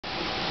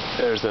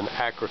There's an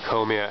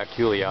Acrocomia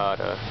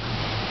aculeata,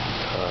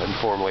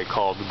 informally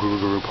called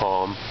gru-gru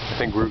palm. I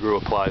think gru-gru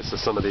applies to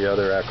some of the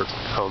other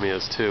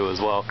Acrocomias too as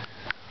well.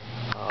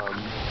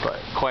 But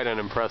quite an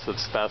impressive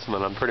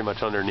specimen. I'm pretty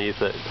much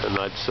underneath it, and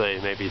I'd say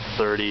maybe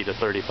 30 to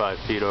 35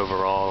 feet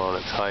overall on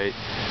its height.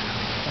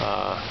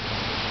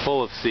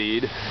 Full of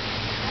seed,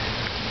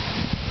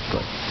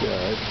 but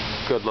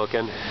good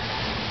looking.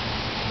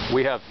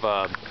 We have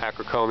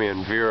Acrocomia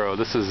in Vero.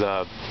 This is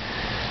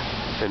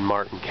in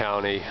Martin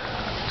County,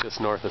 just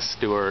north of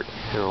Stewart,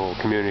 in a little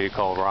community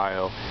called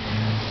Rio.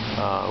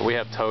 We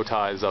have toe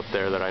ties up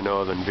there that I know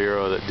of in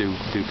Vero that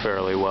do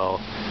fairly well.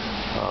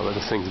 But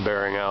this thing's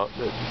bearing out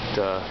that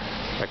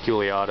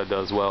aculeata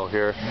does well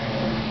here.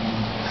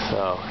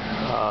 So,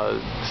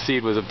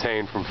 seed was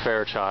obtained from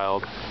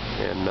Fairchild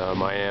in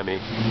Miami,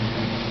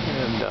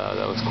 and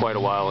that was quite a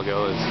while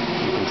ago, as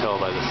you can tell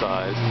by the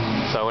size.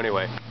 So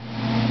anyway,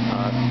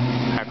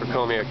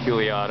 Acrocomia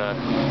aculeata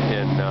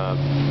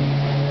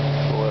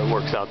well, it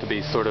works out to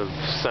be sort of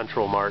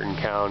central Martin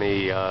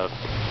County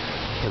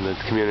in the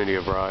community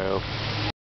of Rio.